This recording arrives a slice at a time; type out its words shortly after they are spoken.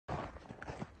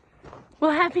Well,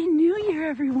 Happy New Year,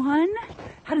 everyone.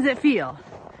 How does it feel?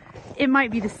 It might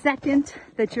be the second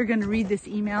that you're going to read this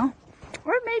email,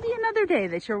 or maybe another day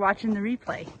that you're watching the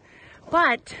replay.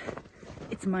 But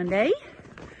it's Monday,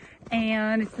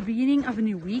 and it's the beginning of a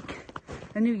new week,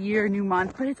 a new year, a new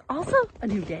month, but it's also a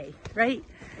new day, right?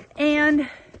 And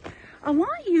I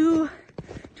want you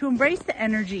to embrace the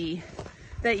energy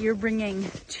that you're bringing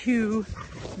to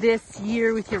this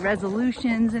year with your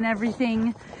resolutions and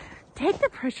everything. Take the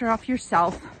pressure off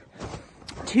yourself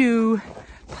to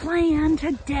plan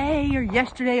today or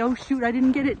yesterday. Oh shoot, I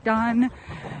didn't get it done.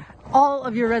 All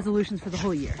of your resolutions for the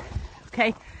whole year.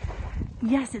 Okay.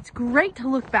 Yes, it's great to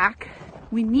look back.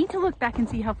 We need to look back and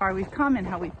see how far we've come and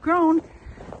how we've grown.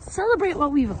 Celebrate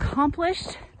what we've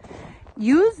accomplished.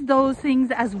 Use those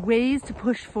things as ways to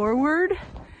push forward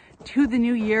to the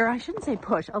new year. I shouldn't say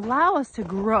push. Allow us to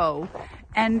grow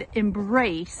and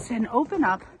embrace and open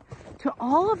up to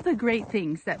all of the great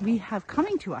things that we have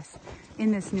coming to us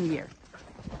in this new year.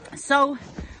 So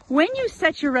when you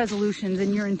set your resolutions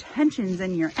and your intentions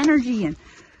and your energy, and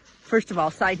first of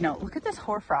all, side note, look at this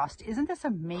hoarfrost. Isn't this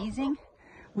amazing?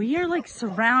 We are like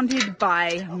surrounded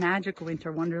by magical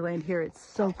winter wonderland here. It's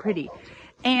so pretty.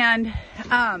 And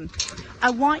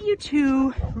I want you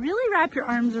to really wrap your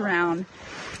arms around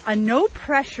a no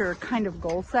pressure kind of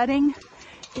goal setting.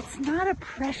 It's not a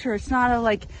pressure. It's not a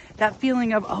like that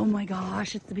feeling of, oh my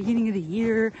gosh, it's the beginning of the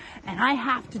year and I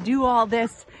have to do all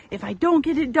this. If I don't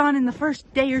get it done in the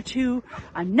first day or two,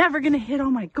 I'm never going to hit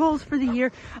all my goals for the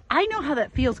year. I know how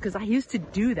that feels because I used to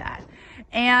do that.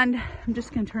 And I'm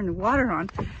just going to turn the water on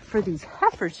for these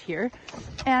heifers here.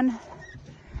 And,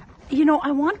 you know,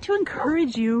 I want to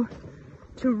encourage you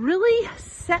to really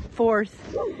set forth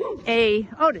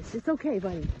Otis, it's okay,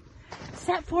 buddy.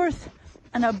 Set forth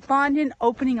an abundant,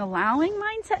 opening, allowing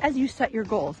mindset as you set your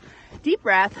goals. Deep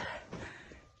breath.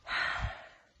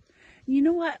 You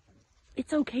know what?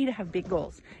 It's okay to have big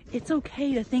goals. It's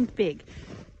okay to think big.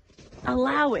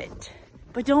 Allow it,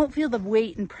 but don't feel the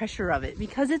weight and pressure of it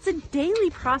because it's a daily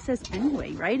process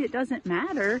anyway, right? It doesn't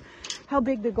matter how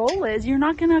big the goal is. You're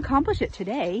not going to accomplish it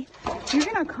today. You're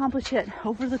going to accomplish it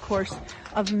over the course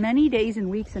of many days and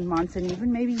weeks and months and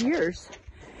even maybe years.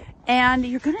 And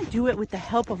you're going to do it with the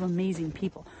help of amazing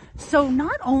people. So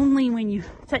not only when you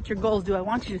set your goals do I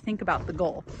want you to think about the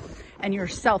goal and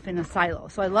yourself in a silo.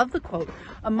 So I love the quote,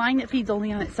 a mind that feeds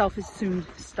only on itself is soon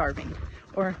starving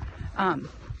or,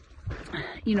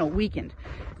 weakened.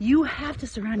 You have to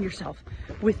surround yourself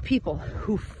with people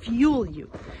who fuel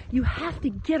you. You have to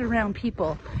get around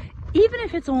people, even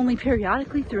if it's only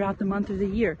periodically throughout the month or the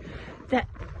year, that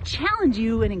challenge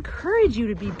you and encourage you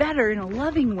to be better in a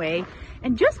loving way.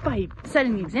 And just by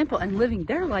setting the example and living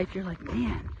their life, you're like,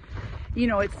 man,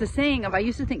 it's the saying of, I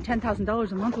used to think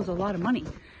 $10,000 a month was a lot of money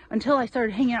until I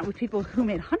started hanging out with people who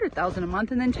made $100,000 a month,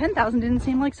 and then $10,000 didn't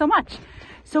seem like so much.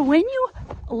 So when you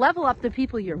level up the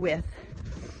people you're with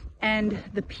and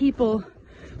the people,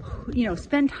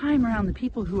 spend time around the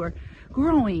people who are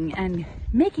growing and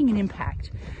making an impact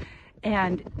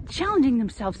and challenging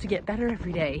themselves to get better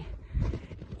every day,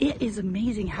 it is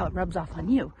amazing how it rubs off on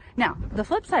you. Now, the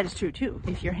flip side is true too.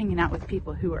 If you're hanging out with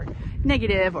people who are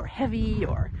negative or heavy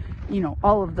or,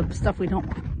 all of the stuff we don't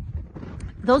want.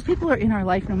 Those people are in our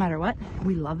life no matter what.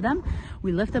 We love them.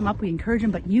 We lift them up. We encourage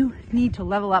them. But you need to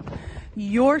level up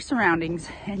your surroundings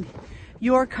and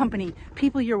your company,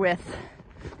 people you're with,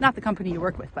 not the company you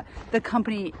work with, but the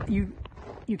company you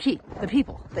keep, the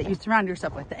people that you surround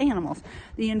yourself with, the animals,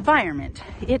 the environment.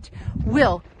 It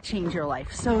will change your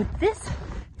life. So this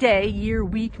day, year,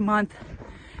 week, month,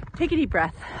 take a deep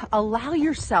breath. Allow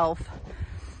yourself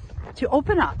to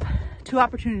open up to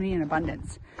opportunity and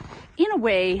abundance in a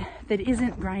way that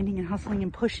isn't grinding and hustling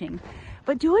and pushing,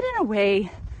 but do it in a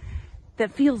way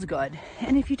that feels good.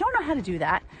 And if you don't know how to do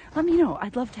that, let me know.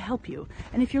 I'd love to help you.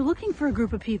 And if you're looking for a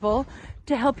group of people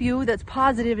to help you that's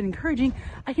positive and encouraging,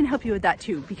 I can help you with that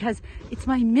too, because it's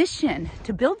my mission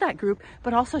to build that group,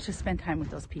 but also to spend time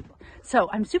with those people. So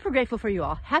I'm super grateful for you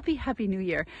all. Happy New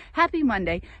Year. Happy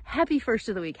Monday. Happy first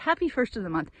of the week. Happy first of the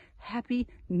month. Happy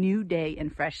new day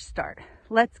and fresh start.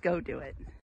 Let's go do it.